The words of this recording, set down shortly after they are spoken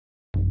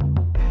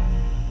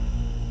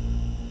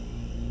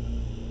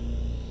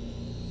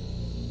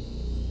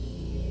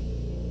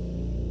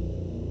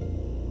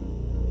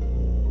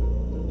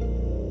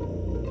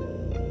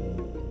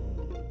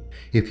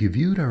If you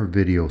viewed our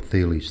video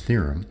Thales'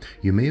 theorem,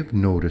 you may have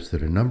noticed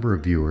that a number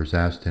of viewers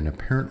asked an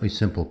apparently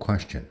simple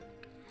question.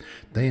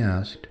 They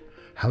asked,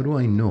 how do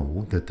I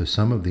know that the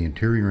sum of the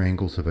interior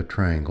angles of a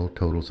triangle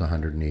totals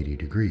 180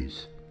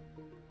 degrees?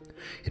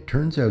 It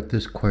turns out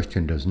this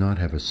question does not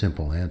have a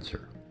simple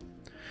answer.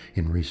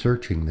 In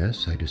researching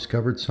this, I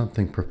discovered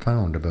something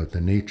profound about the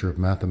nature of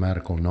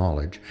mathematical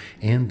knowledge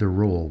and the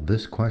role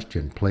this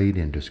question played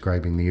in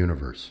describing the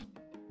universe.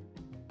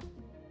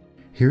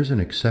 Here's an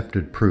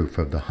accepted proof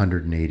of the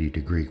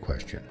 180-degree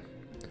question.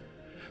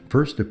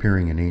 First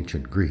appearing in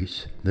ancient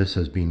Greece, this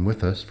has been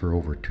with us for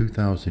over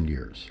 2,000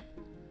 years.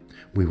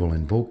 We will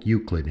invoke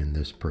Euclid in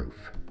this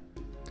proof.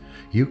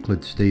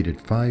 Euclid stated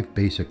 5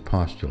 basic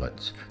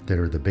postulates that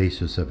are the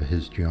basis of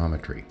his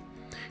geometry.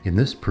 In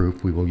this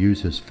proof, we will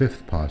use his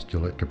 5th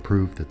postulate to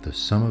prove that the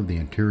sum of the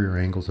interior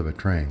angles of a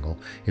triangle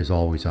is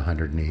always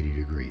 180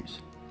 degrees.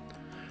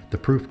 The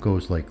proof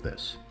goes like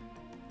this.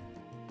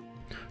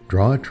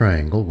 Draw a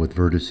triangle with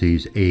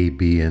vertices A,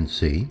 B, and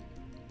C.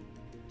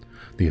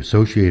 The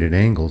associated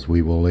angles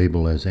we will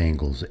label as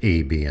angles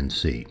A, B, and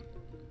C.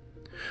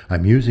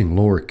 I'm using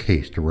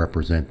lowercase to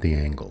represent the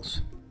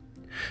angles.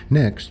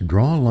 Next,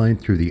 draw a line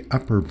through the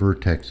upper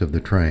vertex of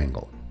the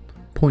triangle,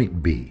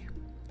 point B.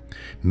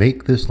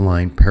 Make this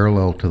line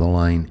parallel to the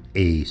line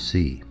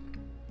AC.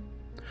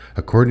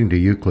 According to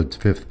Euclid's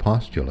 5th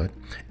postulate,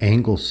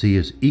 angle C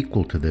is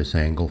equal to this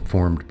angle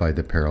formed by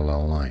the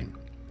parallel line.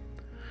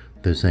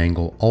 This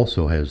angle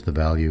also has the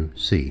value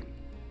C.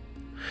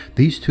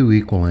 These two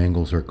equal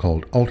angles are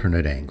called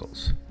alternate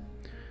angles.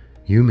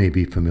 You may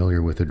be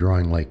familiar with a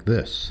drawing like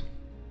this.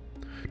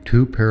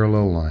 2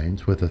 parallel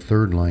lines with a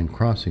third line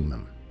crossing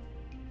them.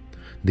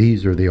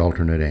 These are the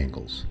alternate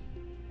angles.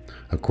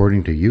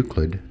 According to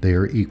Euclid, they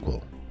are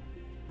equal.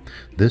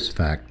 This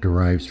fact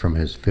derives from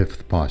his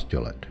 5th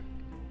postulate.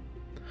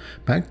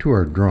 Back to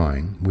our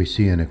drawing, we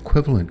see an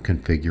equivalent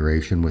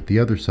configuration with the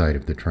other side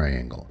of the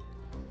triangle.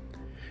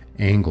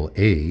 Angle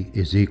A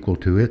is equal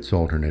to its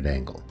alternate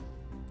angle,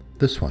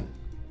 this one.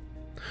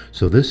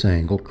 So this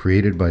angle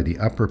created by the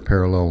upper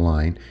parallel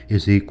line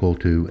is equal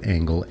to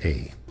angle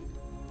A.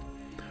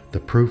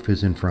 The proof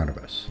is in front of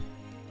us.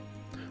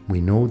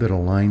 We know that a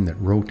line that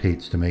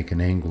rotates to make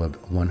an angle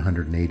of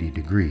 180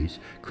 degrees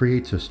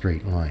creates a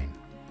straight line.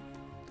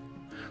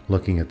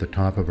 Looking at the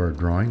top of our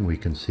drawing, we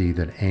can see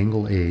that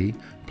angle A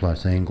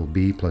plus angle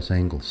B plus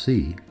angle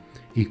C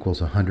equals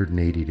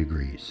 180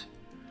 degrees.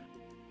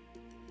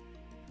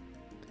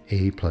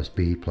 A plus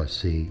B plus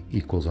C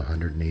equals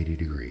 180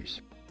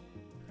 degrees.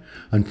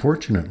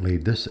 Unfortunately,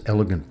 this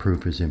elegant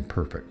proof is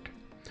imperfect.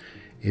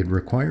 It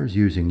requires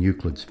using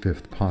Euclid's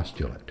 5th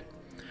postulate,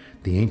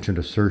 the ancient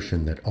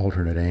assertion that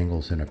alternate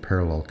angles in a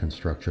parallel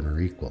construction are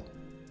equal.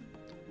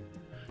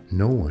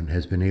 No one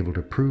has been able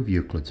to prove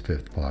Euclid's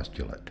 5th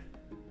postulate.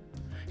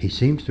 He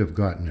seems to have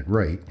gotten it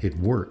right, it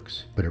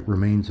works, but it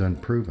remains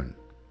unproven.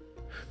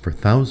 For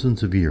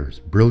thousands of years,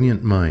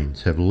 brilliant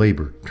minds have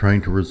labored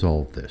trying to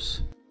resolve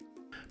this.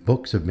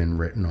 Books have been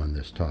written on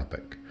this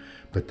topic,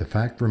 but the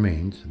fact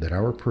remains that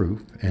our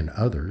proof and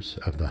others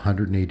of the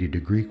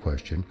 180-degree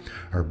question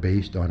are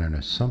based on an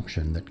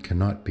assumption that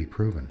cannot be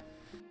proven.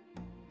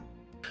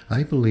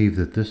 I believe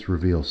that this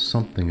reveals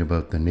something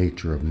about the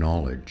nature of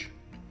knowledge.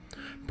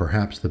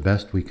 Perhaps the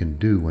best we can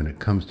do when it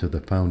comes to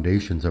the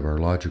foundations of our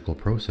logical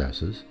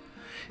processes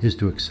is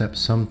to accept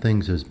some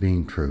things as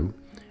being true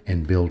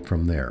and build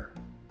from there.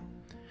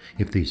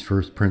 If these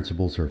first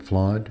principles are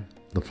flawed,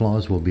 the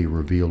flaws will be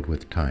revealed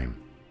with time.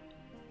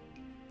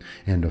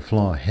 And a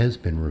flaw has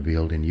been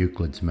revealed in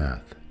Euclid's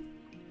math.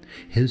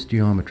 His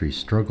geometry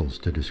struggles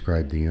to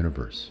describe the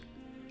universe.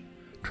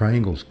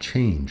 Triangles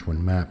change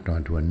when mapped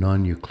onto a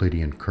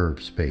non-Euclidean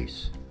curved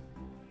space.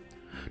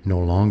 No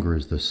longer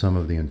is the sum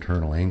of the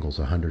internal angles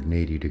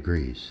 180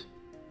 degrees.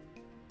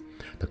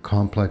 The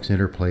complex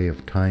interplay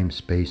of time,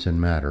 space,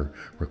 and matter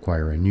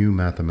require a new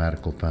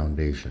mathematical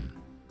foundation.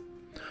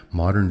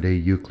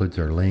 Modern-day Euclids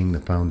are laying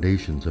the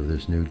foundations of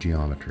this new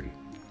geometry.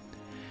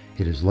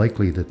 It is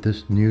likely that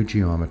this new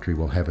geometry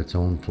will have its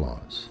own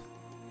flaws.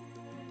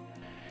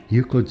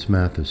 Euclid's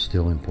math is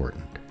still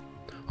important.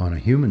 On a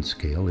human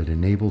scale, it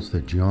enables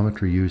the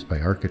geometry used by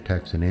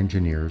architects and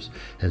engineers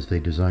as they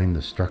design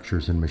the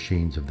structures and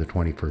machines of the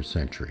 21st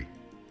century.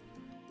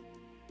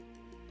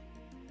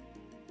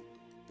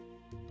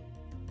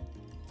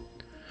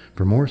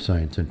 For more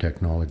science and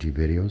technology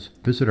videos,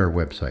 visit our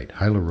website,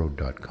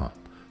 hylaroad.com.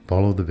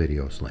 Follow the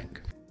videos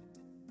link.